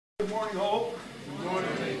Good morning, all. Good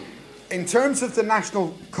morning. In terms of the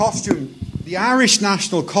national costume, the Irish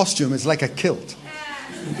national costume is like a kilt.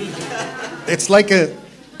 It's like a...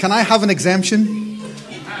 Can I have an exemption?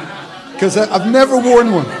 Because I've never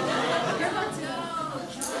worn one.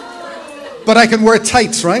 But I can wear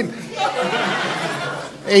tights, right?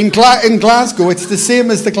 In Glasgow, it's the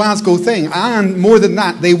same as the Glasgow thing. And more than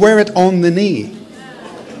that, they wear it on the knee.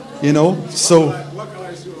 You know, so...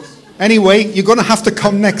 Anyway, you're going to have to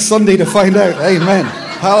come next Sunday to find out. Amen.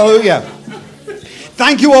 Hallelujah.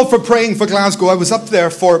 Thank you all for praying for Glasgow. I was up there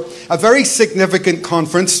for a very significant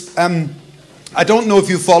conference. I don't know if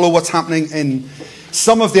you follow what's happening in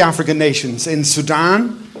some of the African nations. In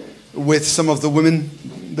Sudan, with some of the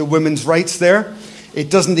women's rights there. It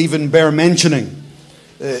doesn't even bear mentioning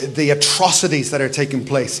the atrocities that are taking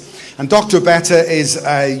place. And Dr. Betta is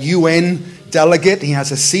a UN delegate. He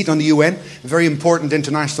has a seat on the UN. A very important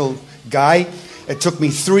international guy. It took me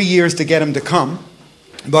 3 years to get him to come.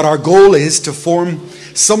 But our goal is to form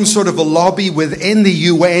some sort of a lobby within the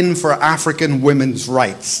UN for African women's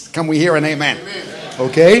rights. Can we hear an amen? Amen.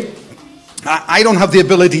 Okay? I don't have the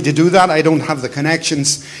ability to do that. I don't have the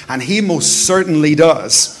connections. And he most certainly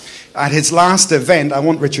does. At his last event, I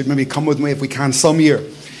want Richard maybe come with me if we can some year.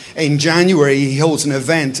 In January, he holds an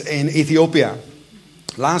event in Ethiopia.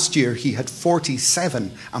 Last year, he had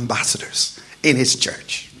 47 ambassadors in his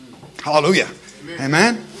church. Hallelujah. Amen.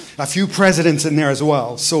 Amen. A few presidents in there as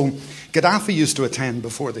well. So Gaddafi used to attend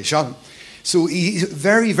before they shot him. So he's a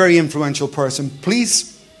very, very influential person.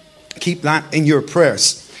 Please keep that in your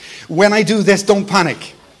prayers. When I do this, don't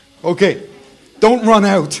panic. Okay? Don't run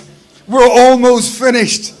out. We're almost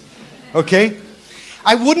finished. Okay?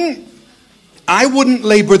 I wouldn't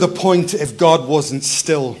labor the point if God wasn't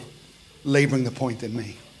still laboring the point in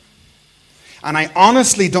me. And I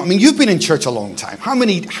honestly don't... I mean, you've been in church a long time. How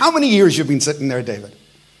many years you've been sitting there, David?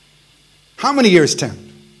 How many years,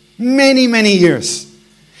 Tim? Many, many years.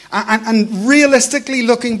 And realistically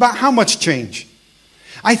looking back, how much change?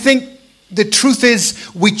 I think the truth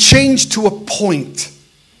is we change to a point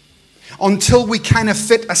until we kind of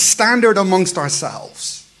fit a standard amongst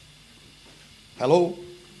ourselves. Hello?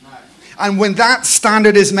 And when that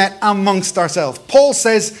standard is met amongst ourselves, Paul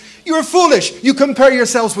says, you're foolish. You compare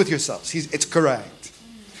yourselves with yourselves. It's correct.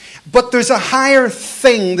 But there's a higher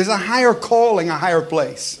thing. There's a higher calling, a higher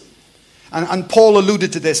place. And Paul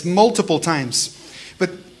alluded to this multiple times.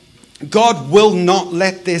 But God will not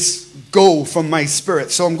let this go from my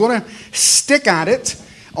spirit. So I'm going to stick at it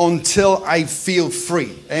until I feel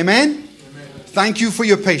free. Amen? Amen. Thank you for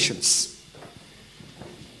your patience.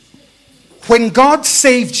 When God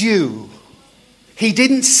saved you, He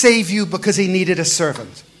didn't save you because He needed a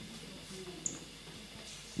servant.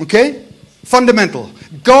 Okay? Fundamental.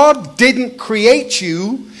 God didn't create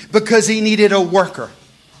you because He needed a worker.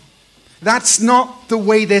 That's not the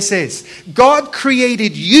way this is. God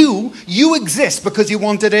created you. You exist because He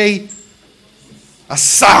wanted a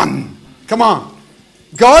son. Come on.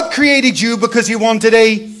 God created you because He wanted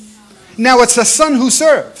Now it's a son who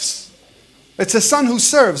serves. It's a son who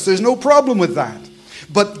serves. There's no problem with that.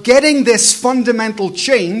 But getting this fundamental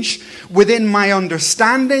change within my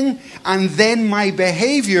understanding and then my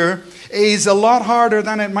behavior is a lot harder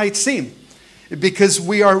than it might seem. Because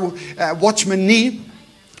we are, Watchman Nee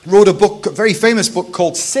wrote a book, a very famous book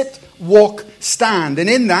called Sit, Walk, Stand. And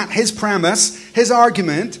in that, his premise, his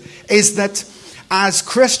argument is that as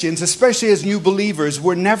Christians, especially as new believers,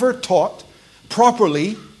 we're never taught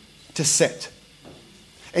properly to sit.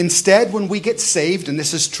 Instead, when we get saved, and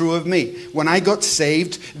this is true of me, when I got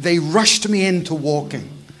saved, they rushed me into walking.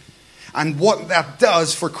 And what that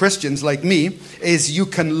does for Christians like me is you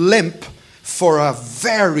can limp for a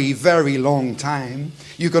very, very long time.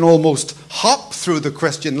 You can almost hop through the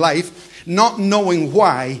Christian life, not knowing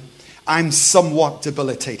why I'm somewhat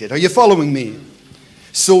debilitated. Are you following me?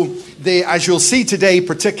 So, as you'll see today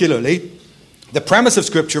particularly, the premise of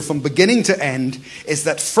Scripture from beginning to end is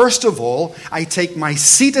that first of all, I take my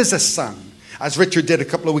seat as a son, as Richard did a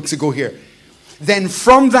couple of weeks ago here. Then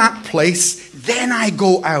from that place, then I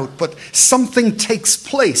go out. But something takes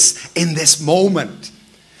place in this moment.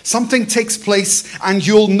 Something takes place and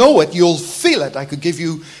you'll know it, you'll feel it. I could give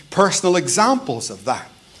you personal examples of that.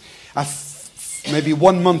 Maybe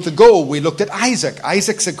 1 month ago, we looked at Isaac.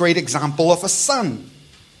 Isaac's a great example of a son,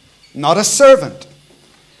 not a servant.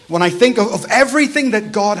 When I think of everything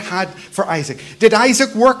that God had for Isaac. Did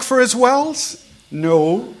Isaac work for his wells?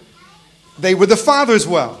 No. They were the father's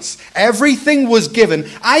wells. Everything was given.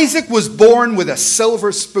 Isaac was born with a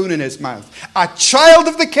silver spoon in his mouth. A child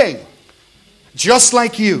of the king. Just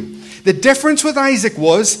like you. The difference with Isaac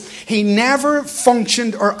was he never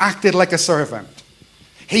functioned or acted like a servant.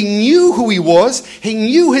 He knew who he was. He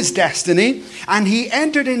knew his destiny. And he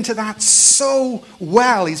entered into that so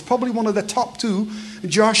well. He's probably one of the top two,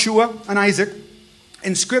 Joshua and Isaac,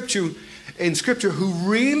 in Scripture, who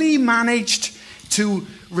really managed to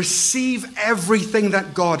receive everything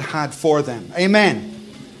that God had for them. Amen.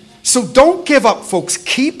 So don't give up, folks.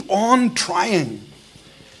 Keep on trying.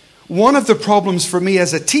 One of the problems for me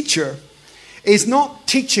as a teacher is not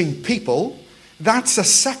teaching people. That's a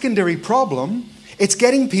secondary problem. It's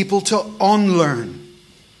getting people to unlearn.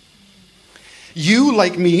 You,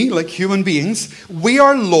 like me, like human beings, we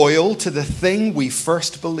are loyal to the thing we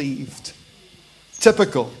first believed.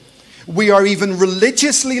 Typical. We are even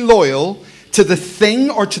religiously loyal to the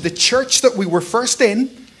thing or to the church that we were first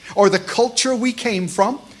in, or the culture we came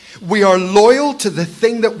from. We are loyal to the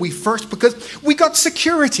thing that we first, because we got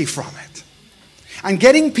security from it. And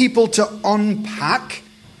getting people to unpack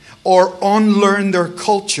or unlearn their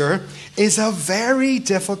culture is a very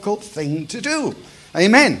difficult thing to do.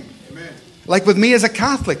 Amen. Amen. Like with me as a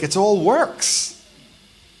Catholic, it's all works.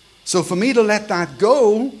 So for me to let that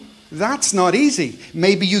go, that's not easy.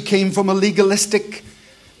 Maybe you came from a legalistic,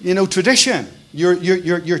 tradition.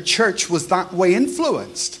 Your church was that way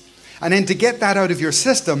influenced. And then to get that out of your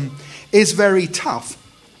system is very tough.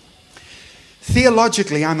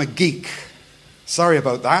 Theologically, I'm a geek. Sorry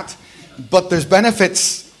about that. But there's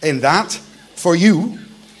benefits in that for you.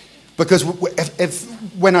 Because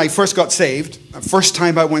when I first got saved, the first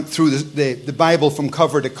time I went through the Bible from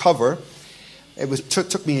cover to cover,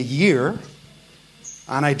 took me a year.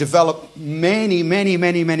 And I developed many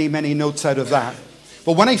notes out of that.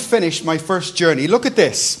 But when I finished my first journey, look at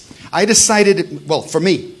this. I decided, for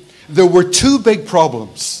me, there were two big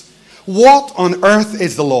problems. What on earth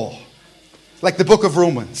is the law? Like the book of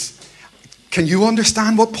Romans. Can you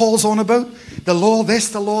understand what Paul's on about? The law this,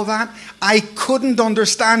 the law that. I couldn't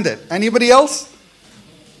understand it. Anybody else?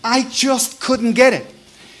 I just couldn't get it.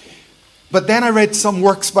 But then I read some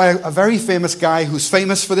works by a very famous guy who's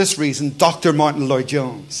famous for this reason, Dr. Martin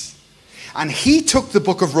Lloyd-Jones. And he took the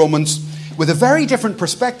book of Romans with a very different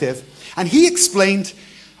perspective. And he explained,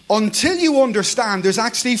 until you understand, there's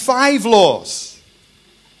actually 5 laws.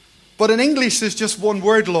 But in English, there's just one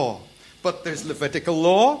word law. But there's Levitical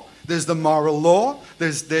law, there's the moral law,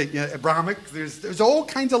 there's the Abrahamic, there's all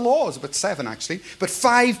kinds of laws, about 7 actually, but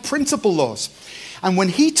 5 principal laws. And when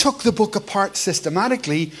he took the book apart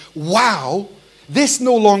systematically, wow, this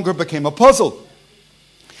no longer became a puzzle.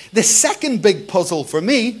 The second big puzzle for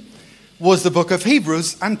me was the book of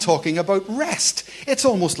Hebrews and talking about rest. It's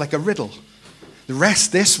almost like a riddle.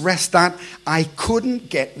 Rest this, rest that. I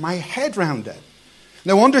couldn't get my head around it.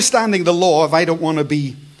 Now, understanding the law, if I don't want to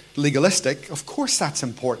be legalistic, of course that's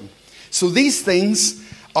important. So these things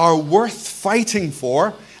are worth fighting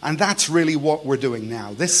for, and that's really what we're doing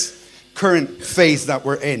now. This current phase that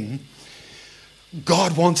we're in,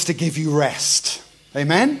 God wants to give you rest.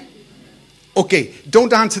 Amen? Okay,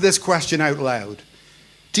 don't answer this question out loud.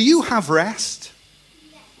 Do you have rest?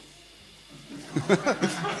 We've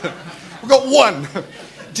got one.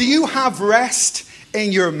 Do you have rest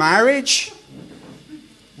in your marriage?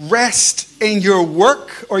 Rest in your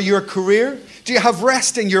work or your career? Do you have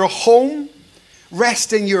rest in your home?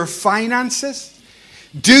 Rest in your finances?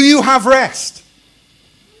 Do you have rest?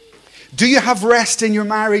 Do you have rest in your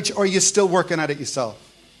marriage, or are you still working at it yourself?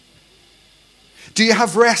 Do you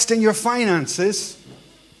have rest in your finances,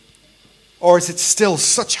 or is it still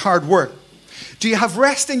such hard work? Do you have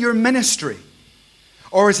rest in your ministry,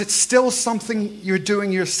 or is it still something you're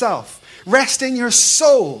doing yourself? Rest in your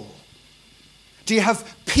soul. Do you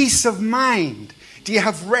have peace of mind? Do you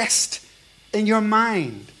have rest in your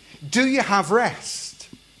mind? Do you have rest?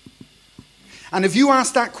 And if you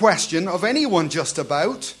ask that question of anyone just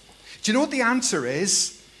about, do you know what the answer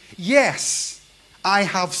is? Yes, I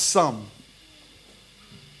have some.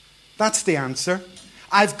 That's the answer.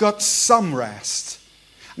 I've got some rest.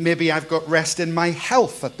 Maybe I've got rest in my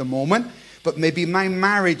health at the moment, but maybe my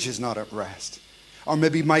marriage is not at rest. Or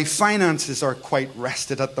maybe my finances are quite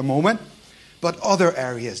rested at the moment, but other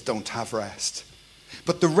areas don't have rest.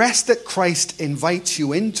 But the rest that Christ invites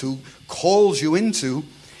you into, calls you into,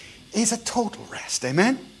 is a total rest.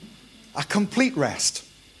 Amen? A complete rest.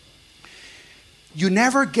 You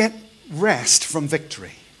never get rest from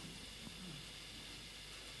victory.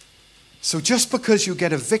 So just because you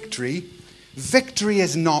get a victory, victory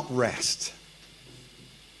is not rest.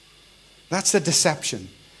 That's a deception.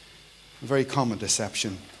 A very common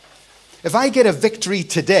deception. If I get a victory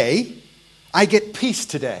today, I get peace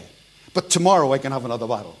today. But tomorrow I can have another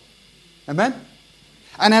battle. Amen?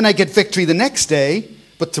 And then I get victory the next day,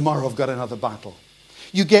 but tomorrow I've got another battle.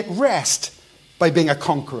 You get rest by being a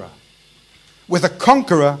conqueror. With a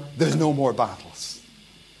conqueror, there's no more battles.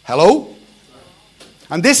 Hello?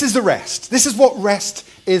 And this is the rest. This is what rest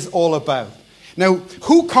is all about. Now,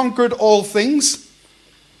 who conquered all things?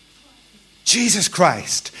 Jesus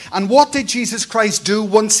Christ. And what did Jesus Christ do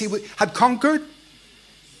once he had conquered?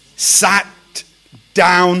 Sat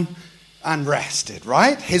down and rested,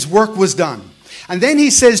 right? His work was done. And then he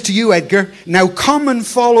says to you, Edgar, now come and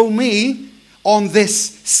follow me on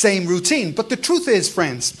this same routine. But the truth is,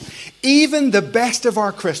 friends, even the best of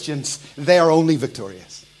our Christians, they are only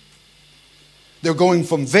victorious. They're going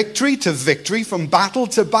from victory to victory, from battle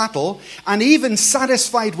to battle, and even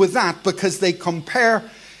satisfied with that because they compare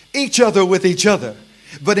each other with each other.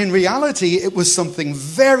 But in reality, it was something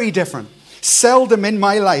very different. Seldom in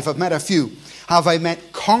my life, I've met a few, have I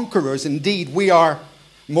met conquerors. Indeed, we are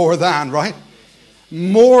more than, right?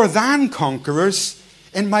 More than conquerors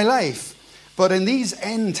in my life. But in these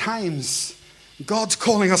end times, God's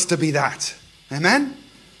calling us to be that. Amen?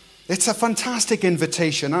 It's a fantastic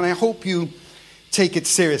invitation, and I hope you take it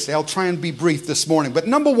seriously. I'll try and be brief this morning. But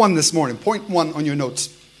number one this morning, point one on your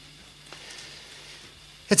notes.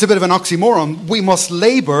 It's a bit of an oxymoron. We must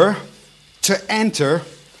labor to enter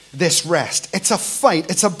this rest. It's a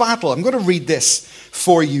fight. It's a battle. I'm going to read this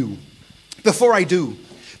for you. Before I do,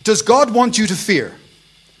 does God want you to fear?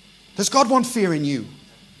 Does God want fear in you?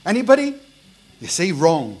 Anybody? You see,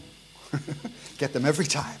 wrong. Get them every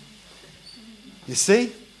time. You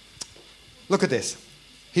see? Look at this.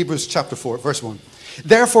 Hebrews chapter 4, verse 1.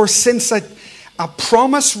 Therefore, since a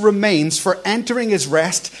promise remains for entering his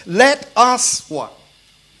rest, let us what?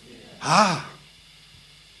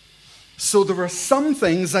 So there are some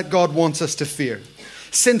things that God wants us to fear.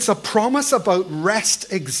 Since a promise about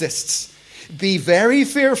rest exists, be very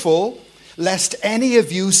fearful lest any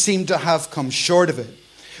of you seem to have come short of it.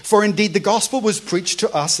 For indeed the gospel was preached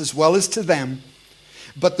to us as well as to them,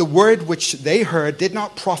 but the word which they heard did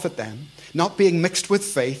not profit them, not being mixed with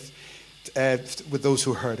faith with those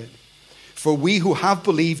who heard it. For we who have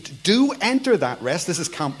believed do enter that rest. This is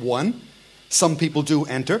camp 1. Some people do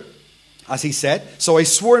enter, as he said. So I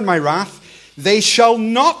swore in my wrath, they shall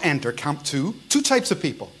not enter. Camp 2. Two types of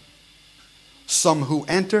people. Some who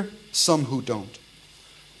enter, some who don't.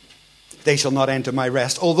 They shall not enter my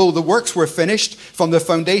rest, although the works were finished from the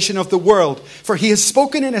foundation of the world. For he has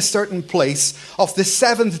spoken in a certain place of the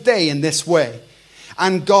seventh day in this way.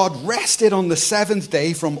 And God rested on the seventh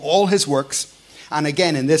day from all his works. And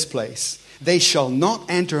again in this place, they shall not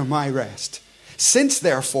enter my rest. Since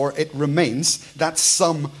therefore it remains that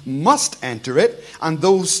some must enter it, and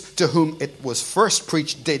those to whom it was first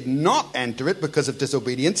preached did not enter it because of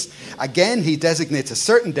disobedience, again he designates a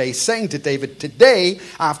certain day, saying to David, today,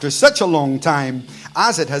 after such a long time,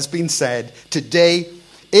 as it has been said, today,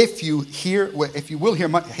 if you will hear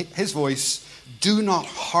his voice, do not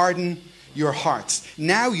harden your hearts.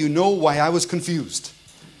 Now you know why I was confused.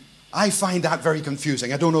 I find that very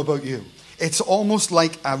confusing. I don't know about you. It's almost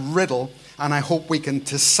like a riddle, and I hope we can,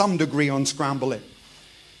 to some degree, unscramble it.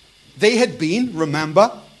 They had been,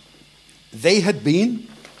 remember, they had been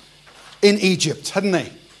in Egypt, hadn't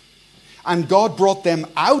they? And God brought them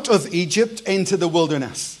out of Egypt into the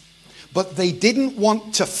wilderness. But they didn't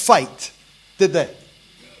want to fight, did they?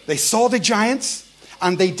 They saw the giants,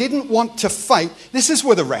 and they didn't want to fight. This is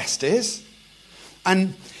where the rest is.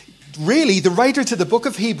 And really, the writer to the book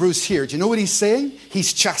of Hebrews here, do you know what he's saying?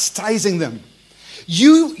 He's chastising them.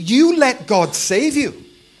 You let God save you,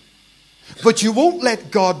 but you won't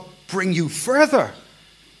let God bring you further.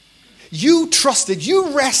 You trusted,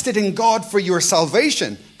 you rested in God for your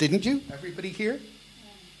salvation, didn't you? Everybody here?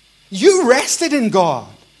 You rested in God,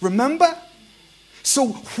 remember? So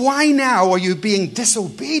why now are you being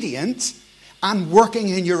disobedient and working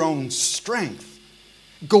in your own strength?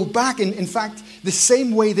 Go back, in fact, the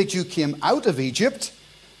same way that you came out of Egypt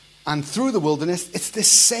and through the wilderness, it's the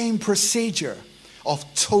same procedure of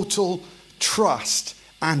total trust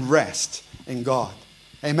and rest in God.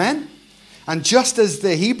 Amen? And just as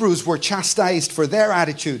the Hebrews were chastised for their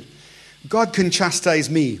attitude, God can chastise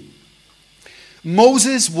me.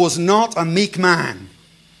 Moses was not a meek man.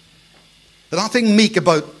 There's nothing meek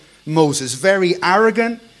about Moses. Very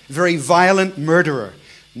arrogant, very violent murderer.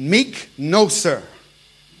 Meek? No, sir.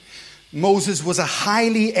 Moses was a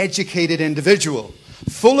highly educated individual,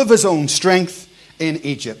 full of his own strength in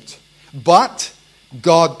Egypt. But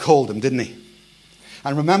God called him, didn't he?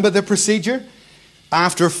 And remember the procedure?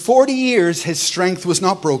 After 40 years, his strength was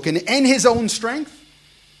not broken. In his own strength,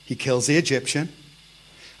 he kills the Egyptian.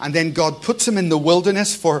 And then God puts him in the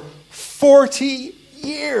wilderness for 40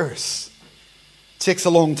 years. Takes a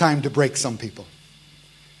long time to break some people.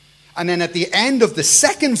 And then at the end of the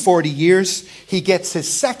second 40 years, he gets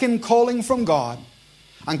his second calling from God.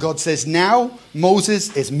 And God says, now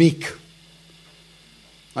Moses is meek.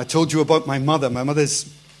 I told you about my mother. My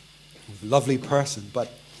mother's a lovely person,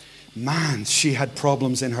 but man, she had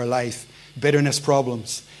problems in her life, bitterness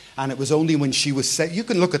problems. And it was only when she was set. You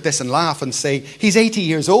can look at this and laugh and say, he's 80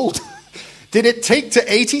 years old. Did it take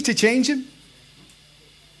to 80 to change him?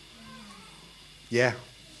 Yeah.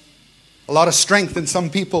 A lot of strength in some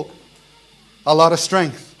people. A lot of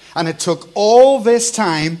strength. And it took all this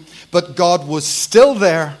time, but God was still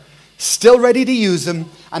there, still ready to use him.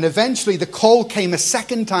 And eventually the call came a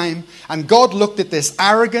second time, and God looked at this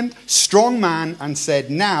arrogant, strong man and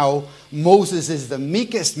said, now Moses is the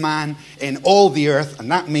meekest man in all the earth.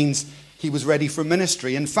 And that means he was ready for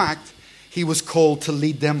ministry. In fact, he was called to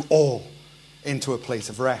lead them all into a place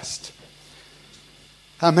of rest.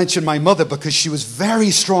 I mentioned my mother because she was a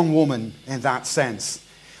very strong woman in that sense.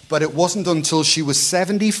 But it wasn't until she was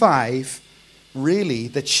 75, really,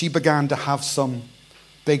 that she began to have some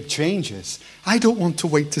big changes. I don't want to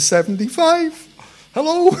wait to 75.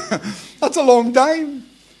 Hello? That's a long time.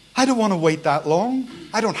 I don't want to wait that long.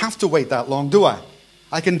 I don't have to wait that long, do I?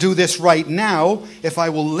 I can do this right now if I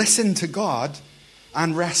will listen to God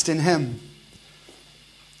and rest in him.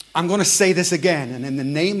 I'm going to say this again, and in the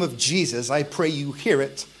name of Jesus, I pray you hear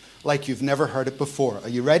it like you've never heard it before. Are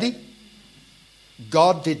you ready?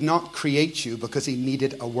 God did not create you because he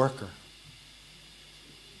needed a worker.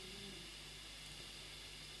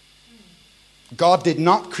 God did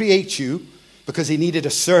not create you because he needed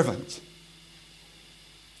a servant.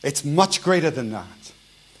 It's much greater than that.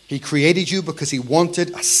 He created you because he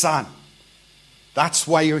wanted a son. That's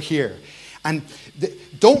why you're here. And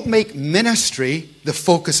don't make ministry the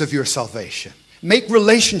focus of your salvation. Make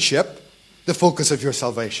relationship the focus of your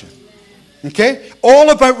salvation. Okay? All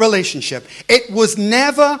about relationship. It was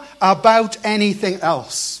never about anything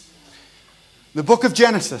else. The book of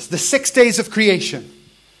Genesis, the 6 days of creation.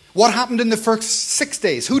 What happened in the first 6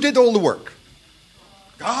 days? Who did all the work?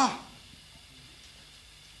 God.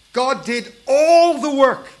 God did all the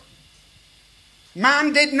work.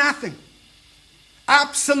 Man did nothing.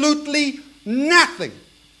 Absolutely nothing.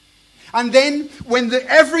 And then when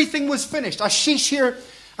everything was finished, Ashish here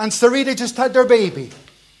and Sarita just had their baby.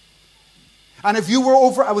 And if you were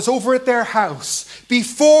over, I was over at their house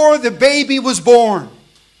before the baby was born.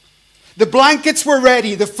 The blankets were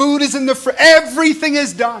ready. The food is in the fridge. Everything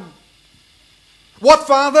is done. What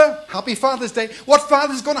father? Happy Father's Day. What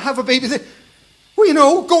father's going to have a baby?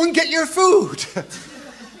 Well, go and get your food.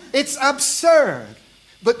 It's absurd.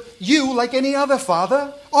 But you, like any other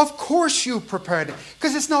father, of course you prepared it.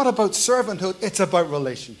 Because it's not about servanthood. It's about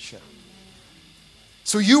relationship.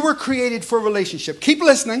 So you were created for relationship. Keep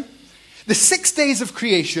listening. The 6 days of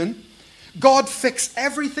creation, God fixed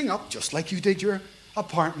everything up just like you did your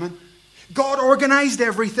apartment. God organized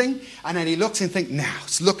everything. And then he looks and thinks, now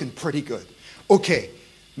it's looking pretty good. Okay,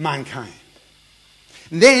 mankind.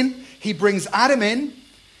 And then he brings Adam in,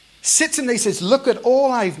 sits and he says, look at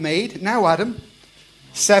all I've made. Now, Adam,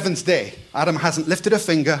 7th day. Adam hasn't lifted a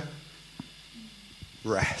finger.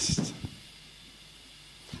 Rest.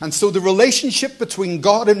 And so the relationship between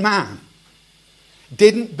God and man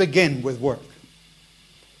didn't begin with work.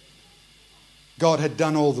 God had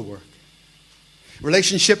done all the work.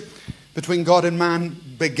 Relationship between God and man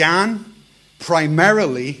began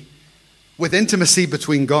primarily with intimacy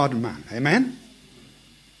between God and man. Amen?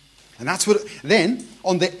 And that's what... Then,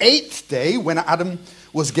 on the 8th day, when Adam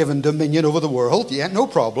was given dominion over the world, yeah, no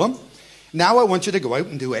problem. Now I want you to go out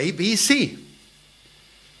and do A, B, C.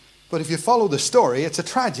 But if you follow the story, it's a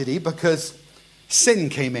tragedy because sin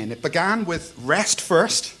came in. It began with rest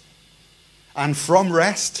first, and from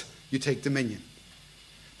rest, you take dominion.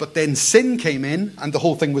 But then sin came in, and the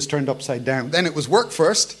whole thing was turned upside down. Then it was work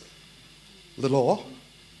first, the law.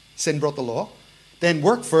 Sin brought the law. Then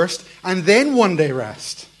work first, and then one day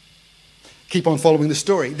rest. Keep on following the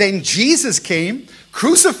story. Then Jesus came,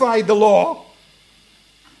 crucified the law,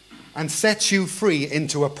 and set you free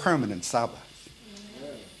into a permanent Sabbath.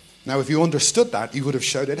 Now, if you understood that, you would have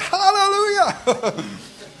shouted, hallelujah!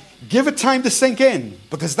 Give it time to sink in,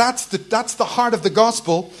 because that's the heart of the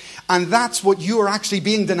gospel, and that's what you are actually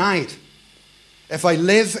being denied. If I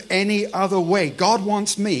live any other way, God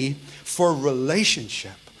wants me for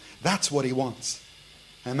relationship. That's what he wants.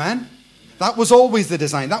 Amen? That was always the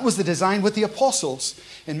design. That was the design with the apostles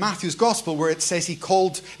in Matthew's gospel, where it says he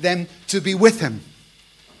called them to be with him.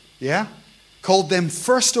 Yeah? Called them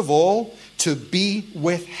first of all to be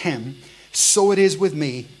with him. So it is with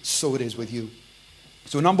me, so it is with you.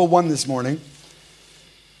 So number one this morning,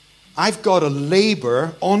 I've got to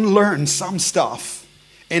labor, unlearn some stuff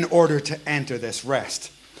in order to enter this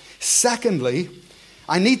rest. Secondly,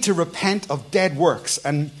 I need to repent of dead works.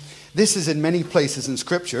 And this is in many places in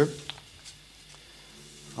Scripture.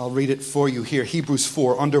 I'll read it for you here. Hebrews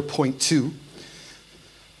 4, under point 2.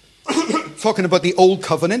 Talking about the old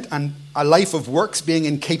covenant and a life of works being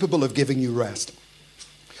incapable of giving you rest.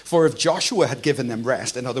 For if Joshua had given them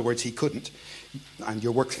rest, in other words, he couldn't, and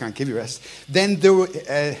your works can't give you rest, then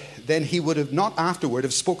he would have not afterward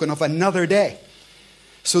have spoken of another day.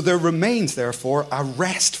 So there remains, therefore, a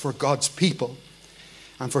rest for God's people.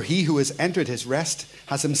 And for he who has entered his rest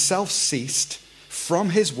has himself ceased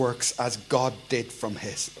from his works as God did from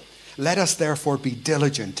his. Let us therefore be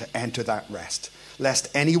diligent to enter that rest, lest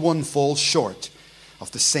anyone fall short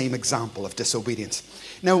of the same example of disobedience.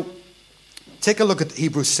 Now, take a look at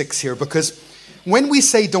Hebrews 6 here, because when we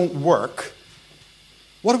say don't work,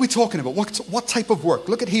 what are we talking about? What type of work?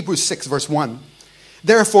 Look at Hebrews 6, verse 1.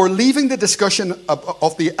 Therefore, leaving the discussion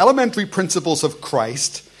of the elementary principles of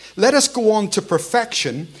Christ, let us go on to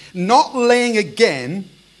perfection, not laying again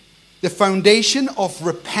the foundation of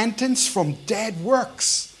repentance from dead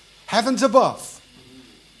works. Heavens above.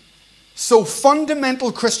 So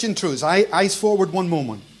fundamental Christian truths. Eyes forward one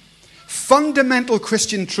moment. Fundamental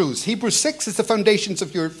Christian truths. Hebrews 6 is the foundations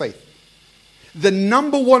of your faith. The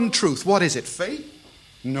number one truth, what is it? Faith?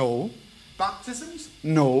 No. Baptisms?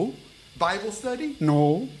 No. Bible study?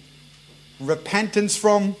 No. Repentance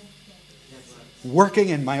from working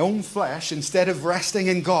in my own flesh instead of resting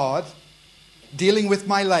in God, dealing with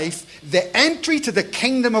my life. The entry to the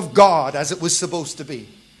kingdom of God as it was supposed to be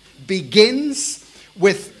begins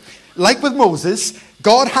with, like with Moses,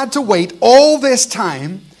 God had to wait all this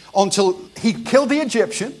time until he killed the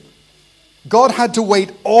Egyptian. God had to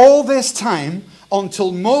wait all this time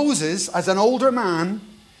until Moses, as an older man,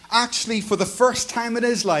 actually for the first time in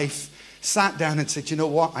his life, sat down and said, you know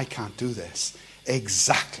what, I can't do this.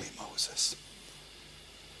 Exactly, Moses.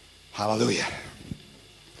 Hallelujah.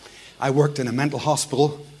 I worked in a mental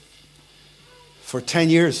hospital for 10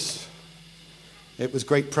 years. It was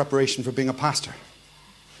great preparation for being a pastor.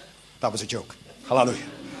 That was a joke. Hallelujah.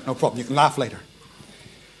 No problem. You can laugh later.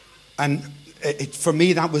 And for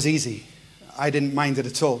me, that was easy. I didn't mind it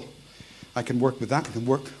at all. I can work with that. I can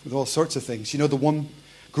work with all sorts of things. You know, the one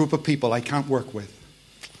group of people I can't work with,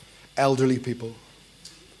 elderly people.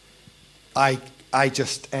 I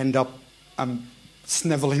just end up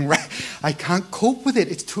sniveling. I can't cope with it.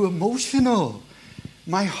 It's too emotional.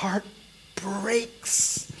 My heart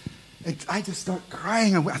breaks. I just start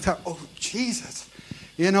crying. I thought, oh, Jesus.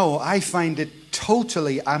 You know, I find it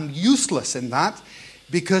totally, I'm useless in that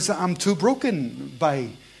because I'm too broken by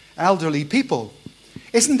elderly people.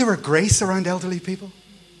 Isn't there a grace around elderly people?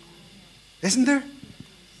 Isn't there?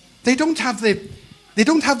 They don't have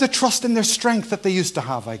the trust in their strength that they used to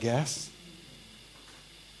have, I guess.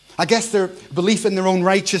 I guess their belief in their own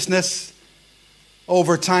righteousness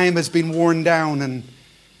over time has been worn down, and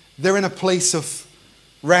they're in a place of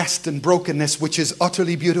rest and brokenness, which is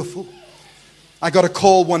utterly beautiful. I got a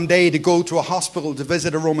call one day to go to a hospital to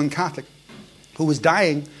visit a Roman Catholic who was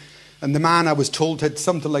dying, and the man, I was told, had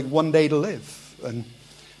something like 1 day to live. And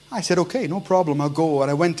I said, okay, no problem, I'll go. And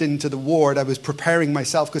I went into the ward. I was preparing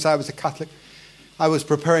myself, because I was a Catholic. I was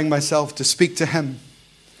preparing myself to speak to him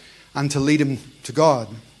and to lead him to God.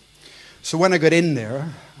 So when I got in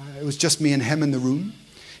there, it was just me and him in the room.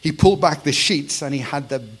 He pulled back the sheets and he had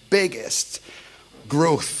the biggest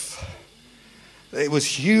growth. It was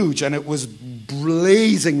huge and it was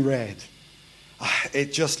blazing red.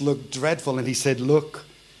 It just looked dreadful. And he said, look,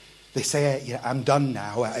 they say, yeah, I'm done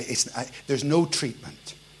now. There's no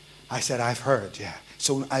treatment. I said, I've heard, yeah.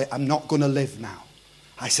 So I'm not going to live now.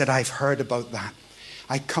 I said, I've heard about that.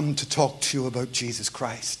 I come to talk to you about Jesus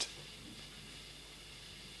Christ.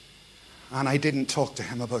 And I didn't talk to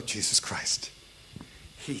him about Jesus Christ.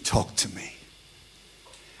 He talked to me.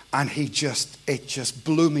 And it just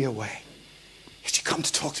blew me away. Did you come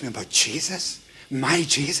to talk to me about Jesus? My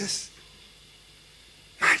Jesus?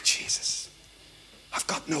 My Jesus. I've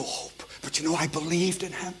got no hope. But you know, I believed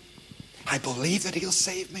in him. I believe that he'll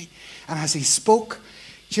save me. And as he spoke,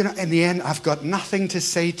 you know, in the end, I've got nothing to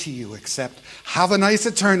say to you except have a nice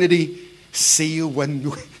eternity. See you when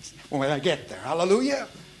I get there. Hallelujah.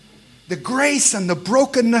 The grace and the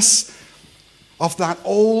brokenness of that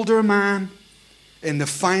older man in the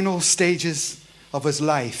final stages of his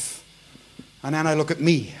life. And then I look at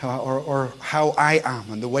me or how I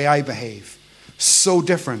am and the way I behave. So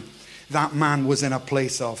different. That man was in a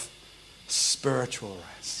place of spiritual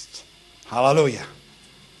rest. Hallelujah.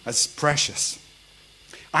 That's precious.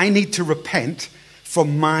 I need to repent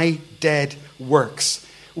from my dead works.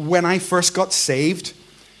 When I first got saved,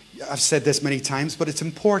 I've said this many times, but it's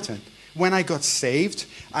important. When I got saved,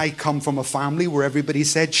 I come from a family where everybody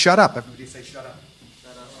said, shut up. Everybody say, shut up.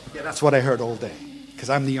 Shut up. Yeah, that's what I heard all day, because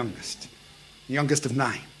I'm the youngest of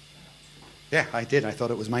 9. Yeah, I did. I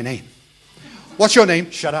thought it was my name. What's your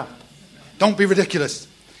name? Shut up. Don't be ridiculous.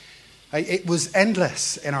 It was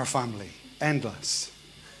endless in our family. Endless.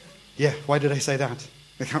 Yeah, why did I say that?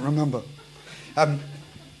 I can't remember.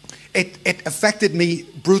 It affected me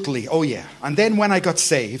brutally. Oh, yeah. And then when I got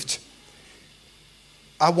saved,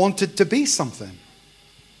 I wanted to be something.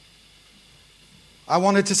 I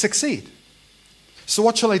wanted to succeed. So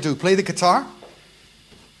what shall I do? Play the guitar?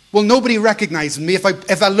 Well, nobody recognizes me.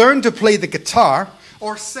 If I learn to play the guitar,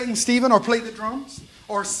 or sing, Stephen, or play the drums,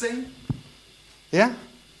 or sing, yeah?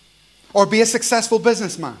 Or be a successful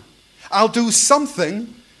businessman. I'll do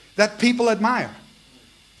something that people admire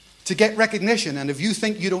to get recognition. And if you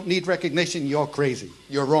think you don't need recognition, you're crazy.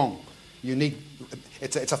 You're wrong.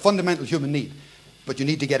 It's a fundamental human need. But you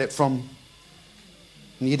need to get it from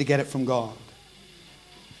God.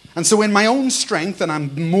 And so in my own strength, and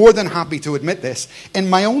I'm more than happy to admit this, in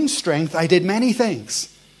my own strength, I did many things.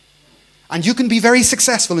 And you can be very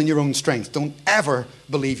successful in your own strength. Don't ever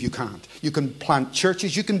believe you can't. You can plant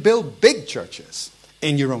churches. You can build big churches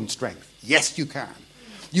in your own strength. Yes, you can.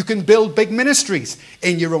 You can build big ministries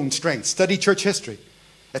in your own strength. Study church history.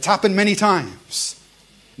 It's happened many times.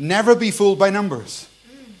 Never be fooled by numbers.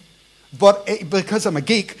 But because I'm a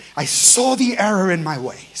geek, I saw the error in my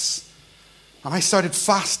ways. And I started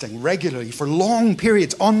fasting regularly for long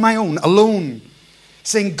periods on my own, alone,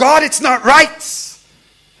 saying, God, it's not right.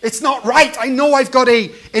 It's not right. I know I've got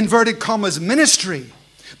a, inverted commas, ministry.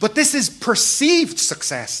 But this is perceived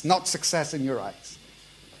success, not success in your eyes.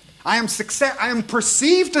 I am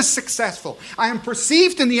perceived as successful. I am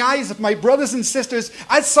perceived in the eyes of my brothers and sisters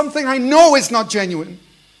as something I know is not genuine.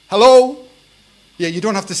 Hello? Yeah, you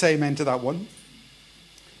don't have to say amen to that one.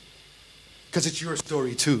 Because it's your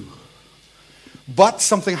story too. But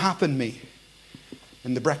something happened to me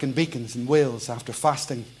in the Brecon Beacons in Wales after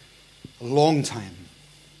fasting a long time.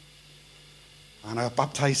 And I got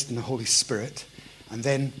baptized in the Holy Spirit. And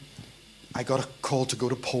then I got a call to go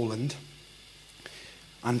to Poland.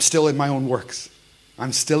 I'm still in my own works.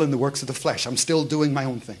 I'm still in the works of the flesh. I'm still doing my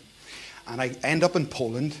own thing. And I end up in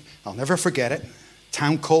Poland. I'll never forget it. A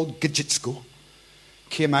town called Giżycko.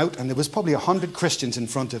 Came out and there was probably 100 Christians in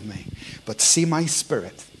front of me. But see my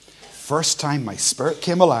spirit. First time my spirit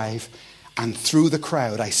came alive, and through the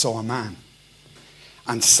crowd I saw a man.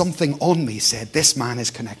 And something on me said, this man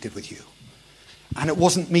is connected with you. And it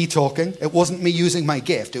wasn't me talking. It wasn't me using my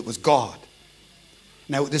gift. It was God.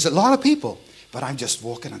 Now, there's a lot of people, but I'm just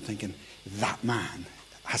walking and thinking, that man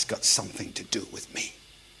has got something to do with me.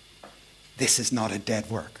 This is not a dead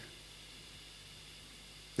work.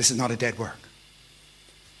 This is not a dead work.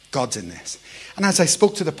 God's in this. And as I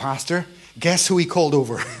spoke to the pastor, guess who he called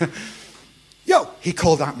over? He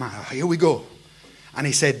called that man. Here we go. And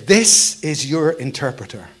he said, this is your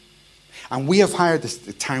interpreter. And we have hired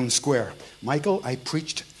the town square. Michael, I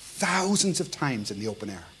preached thousands of times in the open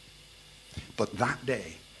air. But that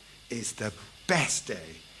day is the best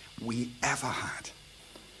day we ever had.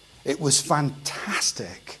 It was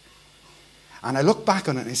fantastic. And I look back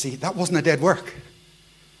on it and I see, that wasn't a dead work.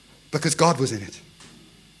 Because God was in it.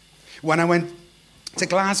 When I went to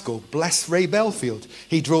Glasgow, bless Ray Belfield,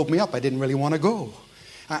 he drove me up. I didn't really want to go.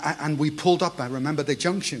 And we pulled up, I remember the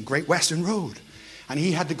junction, Great Western Road. And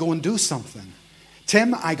he had to go and do something.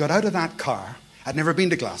 Tim, I got out of that car. I'd never been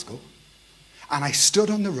to Glasgow. And I stood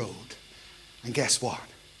on the road. And guess what?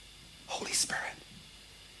 Holy Spirit.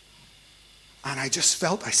 And I just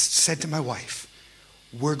felt, I said to my wife,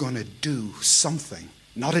 we're going to do something.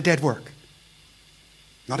 Not a dead work.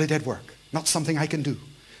 Not a dead work. Not something I can do.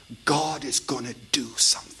 God is going to do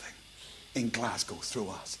something in Glasgow through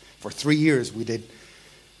us. For 3 years we did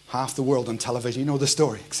half the world on television. You know the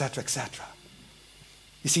story, etc., etc.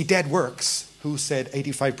 You see, dead works, who said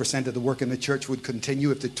 85% of the work in the church would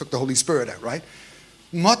continue if they took the Holy Spirit out, right?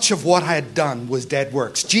 Much of what I had done was dead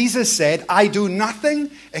works. Jesus said, I do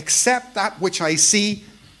nothing except that which I see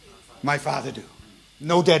my Father do.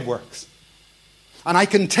 No dead works. And I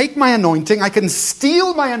can take my anointing, I can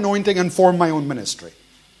steal my anointing and form my own ministry.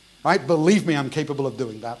 Right? Believe me, I'm capable of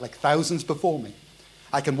doing that, like thousands before me.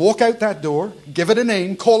 I can walk out that door, give it a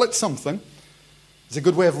name, call it something. It's a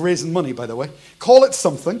good way of raising money, by the way. Call it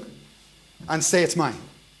something and say it's mine.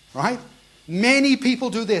 Right? Many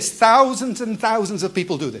people do this. Thousands and thousands of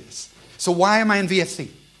people do this. So why am I in VFC?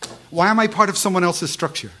 Why am I part of someone else's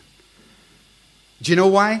structure? Do you know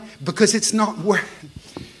why? Because it's not where...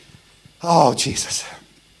 Oh, Jesus.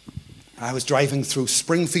 I was driving through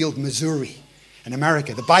Springfield, Missouri. in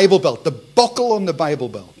America, the Bible Belt, the buckle on the Bible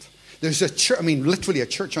Belt. There's a church, literally a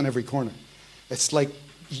church on every corner. It's like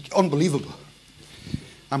unbelievable.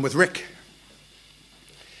 I'm with Rick.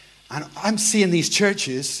 And I'm seeing these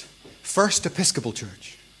churches, First Episcopal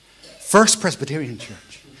Church, First Presbyterian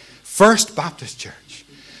Church, First Baptist Church,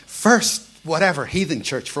 First whatever, heathen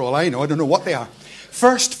church for all I know. I don't know what they are.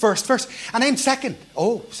 First. And I'm second.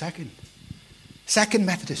 Second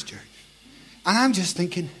Methodist Church. And I'm just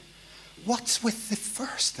thinking, what's with the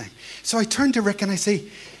first thing? So I turn to Rick and I say,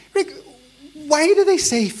 Rick, why do they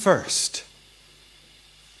say first?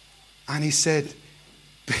 And he said,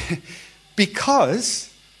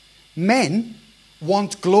 because men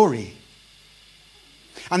want glory.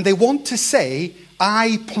 And they want to say,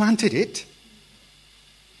 I planted it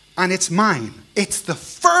and it's mine. It's the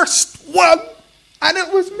first one and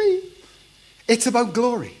it was me. It's about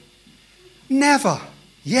glory. Never.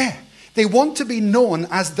 Yeah. They want to be known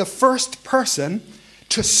as the first person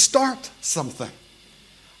to start something.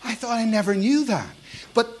 I thought I never knew that.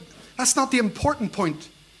 But that's not the important point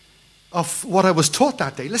of what I was taught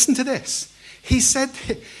that day. Listen to this. He said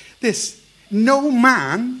this, no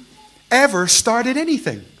man ever started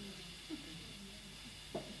anything.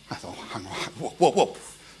 I thought, hang on, whoa.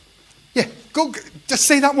 Yeah, just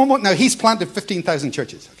say that one more. Now, he's planted 15,000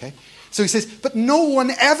 churches, okay? So he says, but no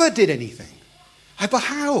one ever did anything. But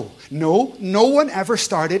how? No one ever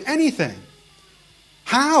started anything.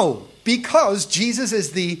 How? Because Jesus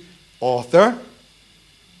is the author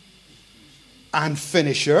and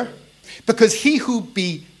finisher. Because he who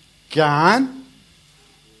began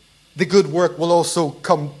the good work will also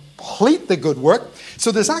complete the good work.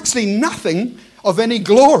 So there's actually nothing of any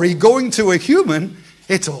glory going to a human.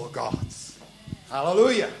 It's all God's.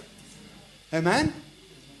 Hallelujah. Amen?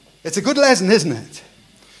 It's a good lesson, isn't it?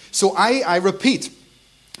 So I repeat,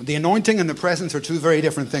 the anointing and the presence are two very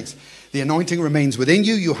different things. The anointing remains within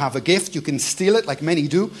you. You have a gift. You can steal it like many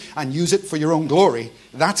do and use it for your own glory.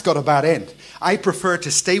 That's got a bad end. I prefer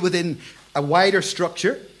to stay within a wider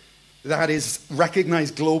structure that is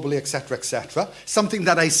recognized globally, etc., etc. Something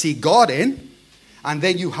that I see God in. And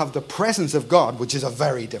then you have the presence of God, which is a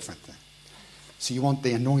very different thing. So you want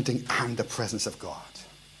the anointing and the presence of God.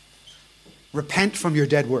 Repent from your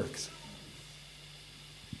dead works.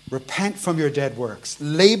 Repent from your dead works.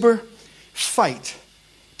 Labor, fight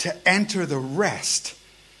to enter the rest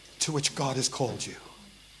to which God has called you.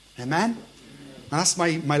 Amen? And that's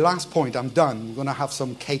my last point. I'm done. We're going to have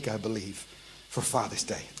some cake, I believe, for Father's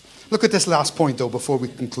Day. Look at this last point, though, before we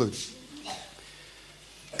conclude.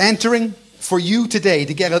 Entering for you today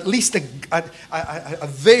to get at least a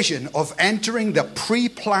vision of entering the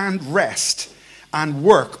pre-planned rest and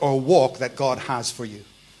work or walk that God has for you.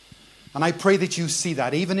 And I pray that you see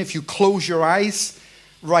that. Even if you close your eyes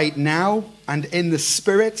right now and in the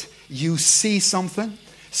Spirit, you see something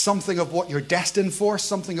of what you're destined for,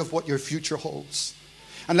 something of what your future holds.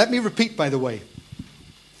 And let me repeat, by the way,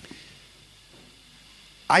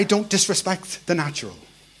 I don't disrespect the natural.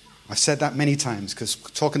 I've said that many times because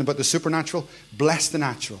talking about the supernatural, bless the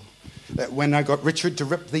natural. When I got Richard to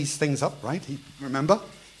rip these things up, right? Remember?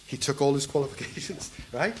 He took all his qualifications,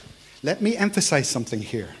 right? Let me emphasize something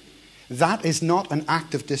here. That is not an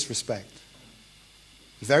act of disrespect.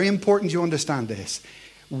 Very important you understand this.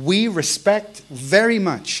 We respect very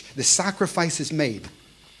much the sacrifices made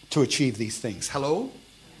to achieve these things. Hello?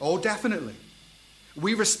 Oh, definitely.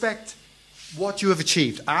 We respect what you have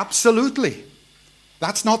achieved. Absolutely.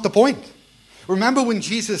 That's not the point. Remember when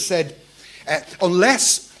Jesus said,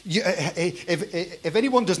 if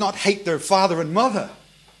anyone does not hate their father and mother,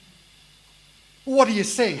 what are you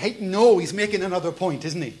saying? No, he's making another point,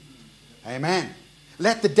 isn't he? Amen.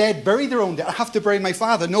 Let the dead bury their own dead. I have to bury my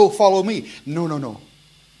father. No, follow me. No.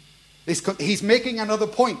 He's making another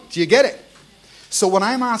point. Do you get it? So when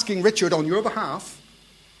I'm asking Richard on your behalf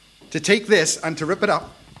to take this and to rip it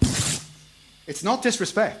up, it's not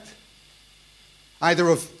disrespect. Either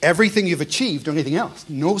of everything you've achieved or anything else.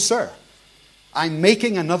 No, sir. I'm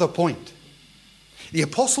making another point. The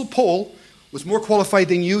Apostle Paul was more qualified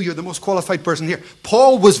than you. You're the most qualified person here.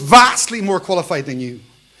 Paul was vastly more qualified than you.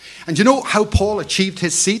 And you know how Paul achieved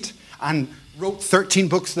his seat and wrote 13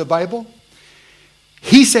 books of the Bible?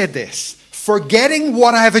 He said this, forgetting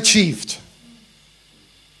what I have achieved,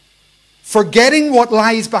 forgetting what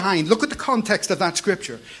lies behind. Look at the context of that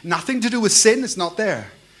scripture. Nothing to do with sin, it's not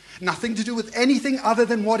there. Nothing to do with anything other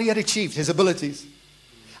than what he had achieved, his abilities.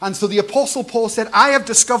 And so the Apostle Paul said, I have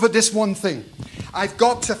discovered this one thing. I've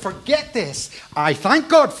got to forget this. I thank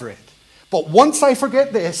God for it. But once I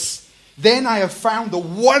forget this, then I have found the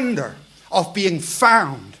wonder of being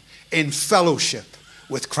found in fellowship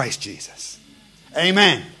with Christ Jesus.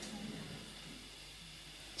 Amen.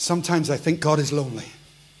 Sometimes I think God is lonely.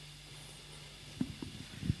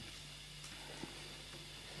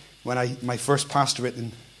 When my first pastorate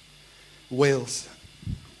in Wales,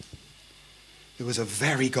 there was a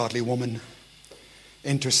very godly woman,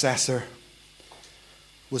 intercessor,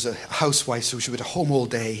 was a housewife, so she was at home all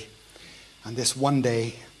day. And this one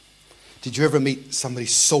day, did you ever meet somebody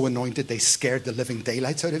so anointed they scared the living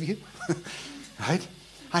daylights out of you? Right?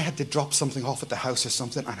 I had to drop something off at the house or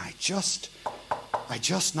something, and I just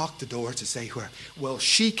knocked the door to say her. Well,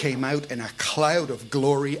 she came out in a cloud of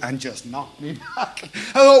glory and just knocked me back.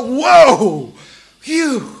 I thought, whoa,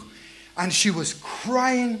 you. And she was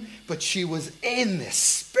crying, but she was in the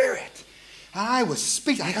spirit. And I was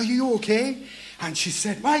speaking. Are you okay? And she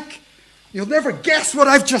said, Mike, you'll never guess what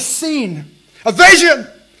I've just seen. A vision.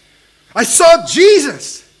 I saw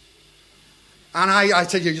Jesus. And I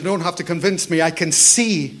said, you don't have to convince me. I can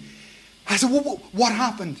see. I said, well, what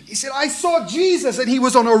happened? He said, I saw Jesus and he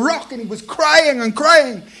was on a rock and he was crying and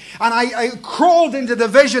crying. And I crawled into the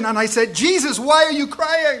vision and I said, Jesus, why are you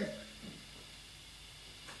crying?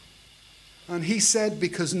 And he said,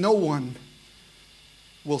 because no one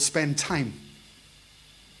will spend time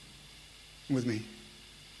with me.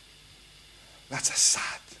 That's a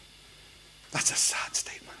sad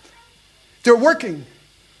statement. They're working.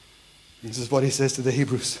 This is what he says to the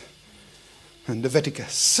Hebrews in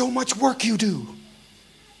Leviticus. So much work you do.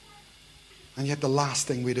 And yet the last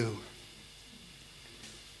thing we do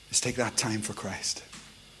is take that time for Christ.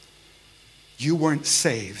 You weren't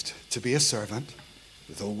saved to be a servant,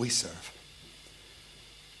 though we serve.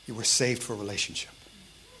 You were saved for relationship.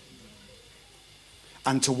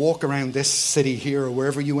 And to walk around this city here or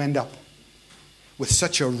wherever you end up with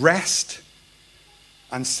such a rest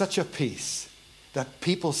and such a peace that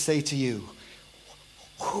people say to you,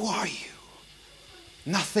 who are you?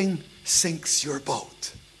 Nothing sinks your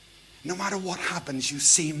boat. No matter what happens, you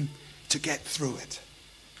seem to get through it.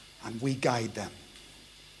 And we guide them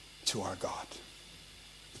to our God.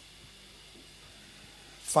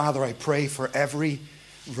 Father, I pray for every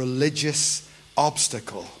religious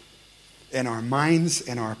obstacle in our minds,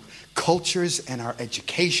 in our cultures, in our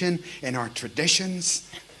education, in our traditions,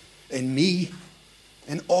 in me,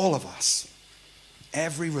 in all of us.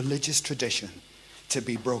 Every religious tradition to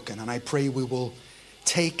be broken. And I pray we will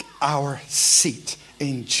take our seat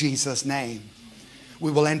in Jesus' name. We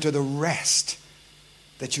will enter the rest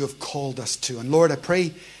that you have called us to. And Lord, I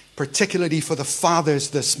pray particularly for the fathers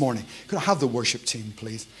this morning. Could I have the worship team,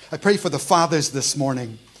 please? I pray for the fathers this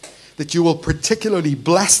morning that you will particularly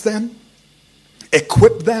bless them,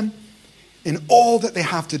 equip them in all that they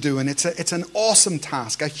have to do. And it's an awesome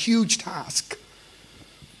task, a huge task.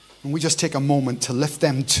 And we just take a moment to lift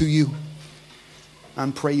them to you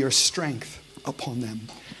and pray your strength upon them.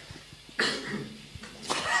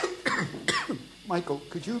 Michael,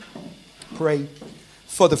 could you pray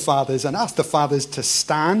for the fathers and ask the fathers to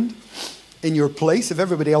stand in your place if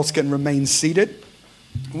everybody else can remain seated?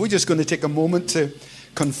 We're just going to take a moment to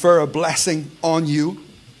confer a blessing on you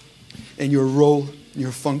in your role,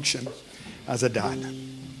 your function as a dad.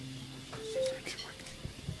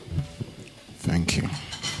 Thank you,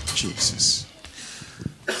 Jesus.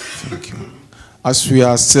 Thank you. As we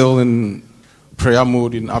are still in prayer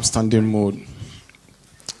mode, in upstanding mode,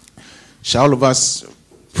 shall all of us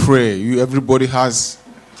pray? Everybody has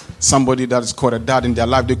somebody that is called a dad in their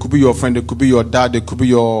life. They could be your friend, they could be your dad, they could be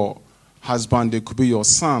your husband, they could be your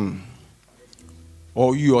son.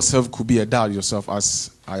 Or you yourself could be a dad yourself, as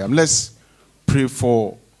I am. Let's pray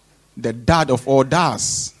for the dad of all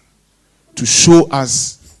dads to show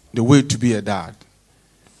us the way to be a dad.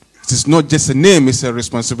 It is not just a name, it's a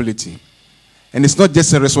responsibility. And it's not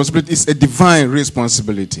just a responsibility, it's a divine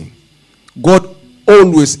responsibility. God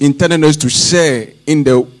always intended us to share in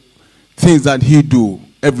the things that he do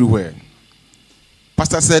everywhere.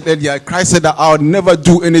 Pastor said earlier, Christ said that I'll never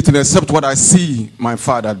do anything except what I see my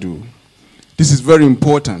Father do. This is very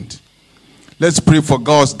important. Let's pray for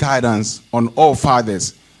God's guidance on all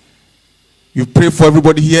fathers. You pray for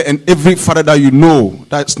everybody here and every father that you know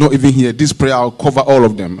that's not even here. This prayer will cover all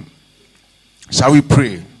of them. Shall we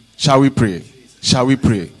pray? Shall we pray? Shall we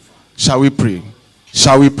pray? Shall we pray?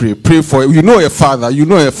 Shall we pray? Pray for you know a father. You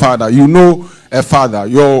know a father. You know a father.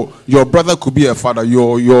 Your brother could be a father.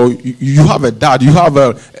 You have a dad. You have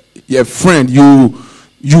a friend. You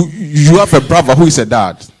have a brother who is a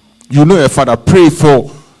dad. You know a father. Pray for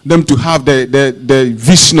them to have the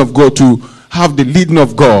vision of God, to have the leading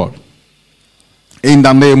of God. In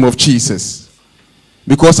the name of Jesus.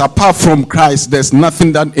 Because apart from Christ, there's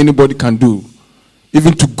nothing that anybody can do.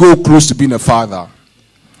 Even to go close to being a father.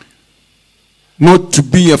 Not to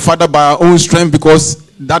be a father by our own strength, because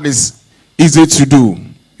that is easy to do.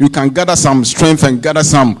 you can gather some strength and gather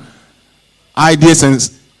some ideas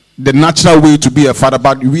and the natural way to be a father,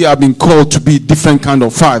 but we have been called to be different kind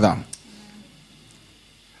of father.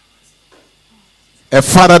 A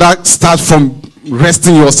father that starts from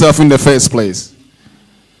resting yourself in the first place.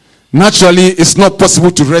 Naturally, it's not possible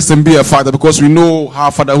to rest and be a father because we know how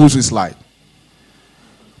fatherhood is like.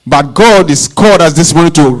 But God is called us this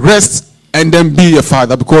morning to rest and then be a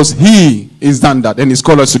father because He is done that and He's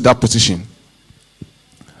called us to that position.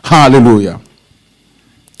 Hallelujah.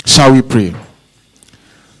 Shall we pray?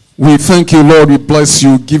 We thank you, Lord. We bless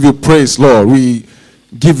you. Give you praise, Lord. We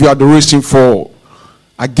give you adoration for,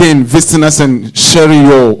 again, visiting us and sharing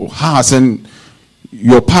your hearts and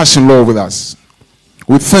your passion, Lord, with us.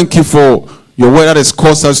 We thank you for your word that has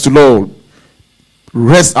caused us to, Lord,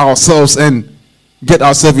 rest ourselves and get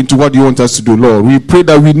ourselves into what you want us to do, Lord. We pray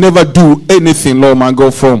that we never do anything, Lord, my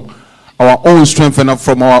God, from our own strength and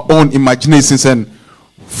from our own imaginations and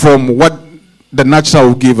from what the natural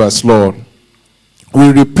will give us, Lord. We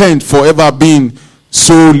repent for ever being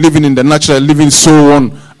so living in the natural, living so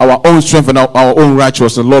on our own strength and our own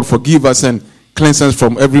righteousness. Lord, forgive us and cleanse us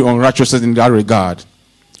from every unrighteousness in that regard.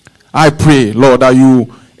 I pray, Lord, that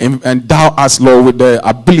you endow us, Lord, with the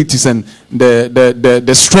abilities and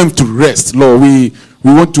the strength to rest. Lord, we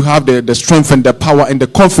want to have the strength and the power and the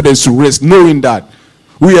confidence to rest, knowing that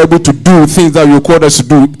we are able to do things that you called us to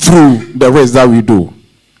do through the rest that we do.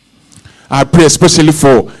 I pray especially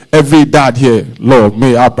for every dad here, Lord.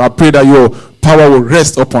 I pray that your power will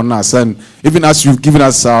rest upon us. And even as you've given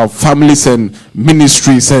us our families and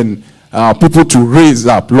ministries and people to raise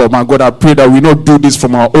up, Lord, my God, I pray that we not do this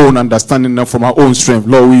from our own understanding and from our own strength.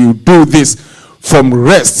 Lord, we do this from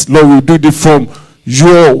rest. Lord, we do this from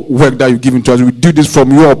your work that you've given to us. We do this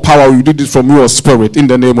from your power. We do this from your spirit in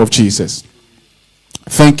the name of Jesus.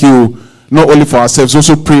 Thank you, not only for ourselves,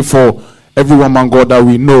 also pray for everyone, my God, that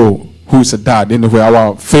we know who is a dad anywhere,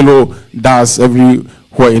 our fellow dads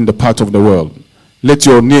everywhere in the part of the world. Let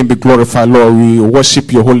your name be glorified, Lord. We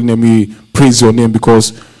worship your holy name. We praise your name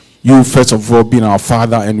because you, first of all, being our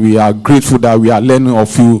Father, and we are grateful that we are learning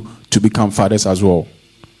of you to become fathers as well.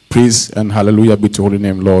 Praise and hallelujah be to your holy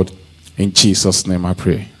name, Lord. In Jesus' name I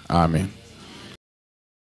pray. Amen.